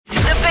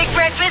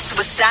Breakfast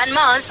with Stan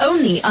Mars.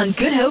 Only on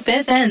Good Hope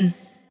FM.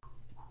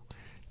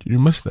 Did you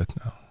miss that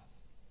now?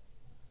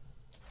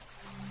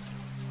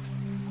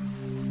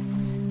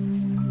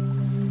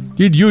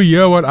 Did you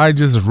hear what I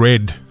just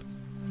read?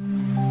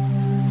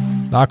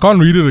 Now, I can't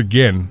read it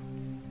again.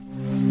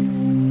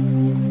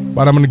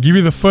 But I'm going to give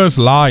you the first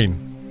line.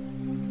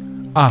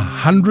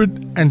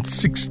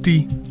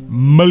 160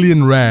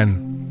 million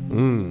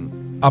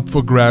rand up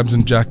for grabs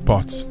and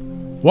jackpots.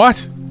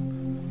 What?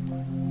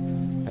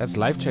 That's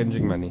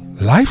life-changing money.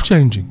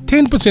 Life-changing.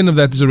 10% of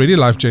that is already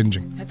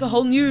life-changing. That's a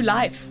whole new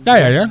life.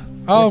 Yeah.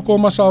 I'll call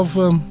myself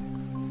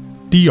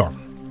Dion.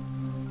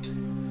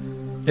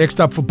 Next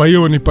up for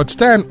Bayo and but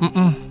Stan.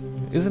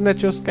 Isn't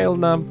that your scale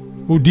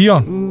name? Who,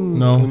 Dion?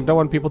 No. You don't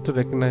want people to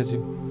recognize you.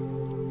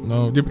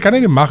 No, die kan nie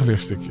die mag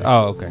wegstuk.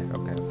 Oh, okay.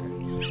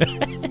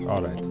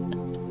 All right.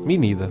 Me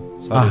neither.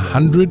 Sorry,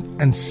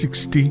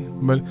 160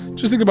 million.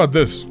 Just think about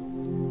this.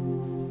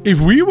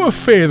 If we were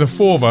fair, the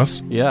four of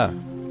us, yeah,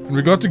 and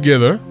we got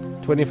together,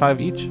 25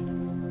 each.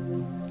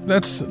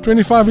 That's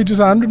 25 each is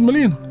 100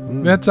 million.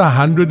 That's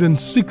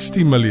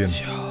 160 million.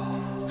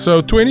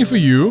 So 20 for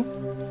you,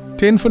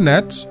 10 for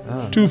Nat,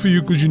 2 for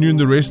you because you knew, and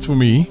the rest for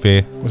me.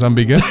 Fair. Because I'm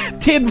bigger.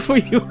 10 for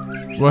you.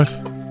 What?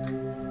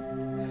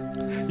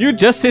 You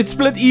just said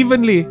split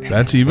evenly.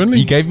 That's evenly.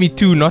 He gave me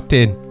 2, not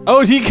 10.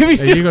 Oh, he gave me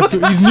 2. He got 2.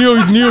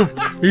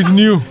 He's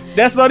new.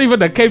 That's not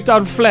even a Cape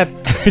Town flat.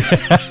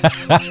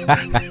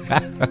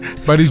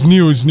 But it's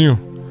new.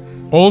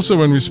 Also,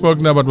 when we spoke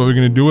now about what we're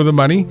going to do with the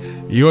money,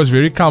 he was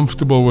very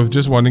comfortable with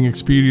just wanting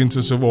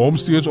experiences of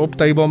homesteads up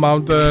Table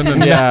Mountain.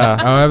 And yeah.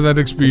 I'll have that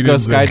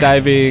experience. Go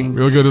skydiving.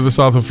 We'll go to the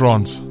south of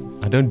France.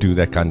 I don't do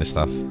that kind of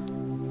stuff.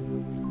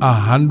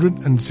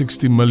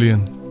 160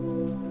 million.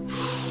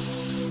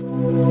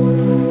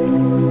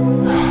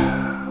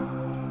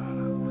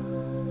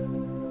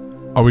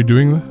 Are we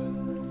doing this?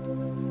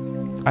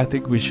 I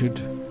think we should.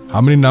 How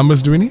many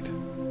numbers do we need?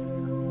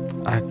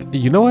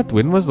 You know what?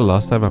 When was the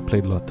last time I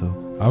played Lotto?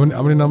 How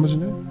many numbers do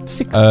you need?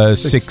 6.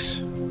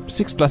 6.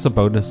 6 plus a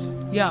bonus.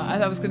 Yeah,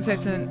 I was going to say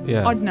it's an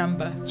odd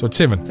number. So it's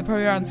 7. So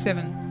probably around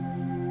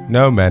 7.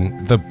 No,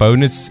 man. The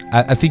bonus,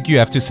 I think you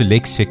have to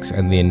select 6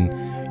 and then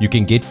you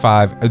can get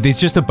 5. There's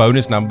just a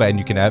bonus number and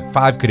you can have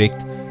 5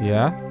 correct.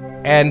 Yeah.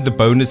 And the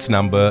bonus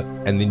number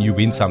and then you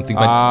win something.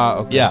 But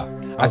okay. Yeah.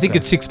 I think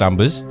it's 6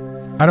 numbers.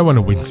 I don't want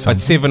to win something.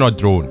 But 7 are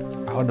drawn.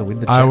 I want to win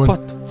the I jackpot.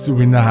 want to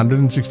win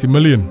 160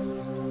 million.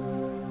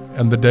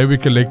 And the day we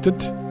collect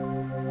it,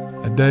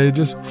 a day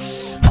just...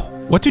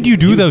 What did you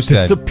do though, Stan?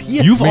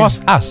 Disappeared. You've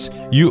asked us.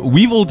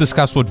 We've all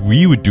discussed what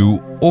we would do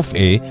off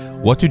air.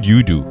 What did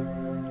you do?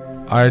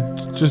 I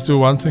just do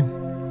one thing.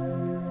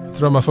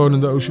 Throw my phone in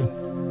the ocean.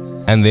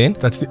 And then?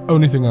 That's the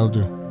only thing I'll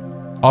do.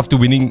 After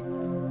winning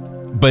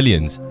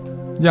billions?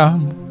 Yeah.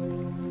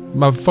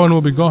 My phone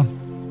will be gone.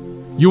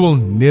 You will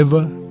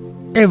never,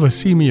 ever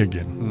see me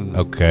again.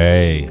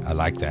 Okay. I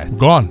like that.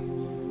 Gone.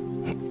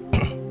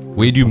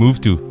 Where do you move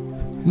to?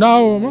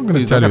 No, I'm not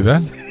going to tell you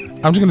that.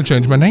 I'm just going to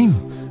change my name.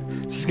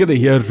 Just going to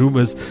hear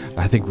rumors.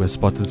 I think we're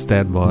spotted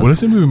Stan Mars. Well,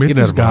 listen, we met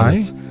this guy.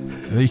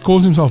 He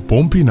calls himself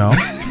Bumpy now.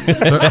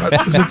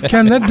 So,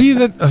 can that be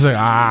that? I was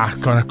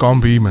like,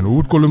 can't be, man. Who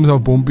would call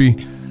himself Bumpy?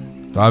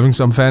 Driving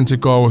some fancy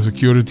car with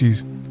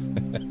securities.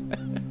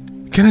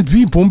 Can it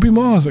be Bumpy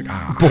Mars? Like,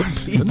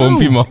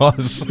 Bumpy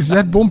Mars. Is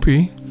that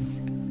Bumpy?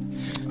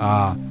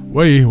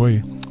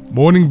 Wait.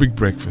 Morning big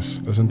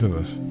breakfast. Listen to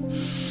this.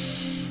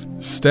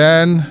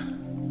 Stan,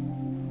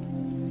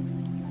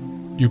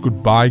 you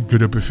could buy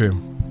Good Up FM.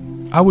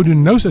 I would do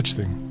no such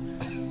thing.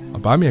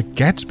 I'll buy me a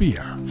Gatsby.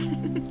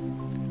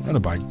 I'm going to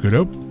buy Good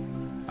Up.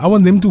 I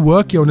want them to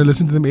work here. I want to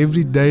listen to them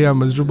every day. How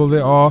miserable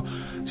they are.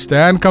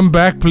 Stan, come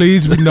back,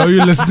 please. We know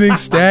you're listening.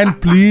 Stan,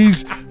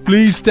 please.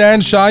 Please, Stan,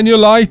 shine your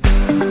light.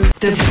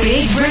 The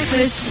Big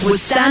Breakfast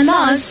with Stan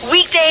Mars.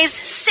 Weekdays,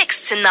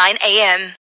 6 to 9 a.m.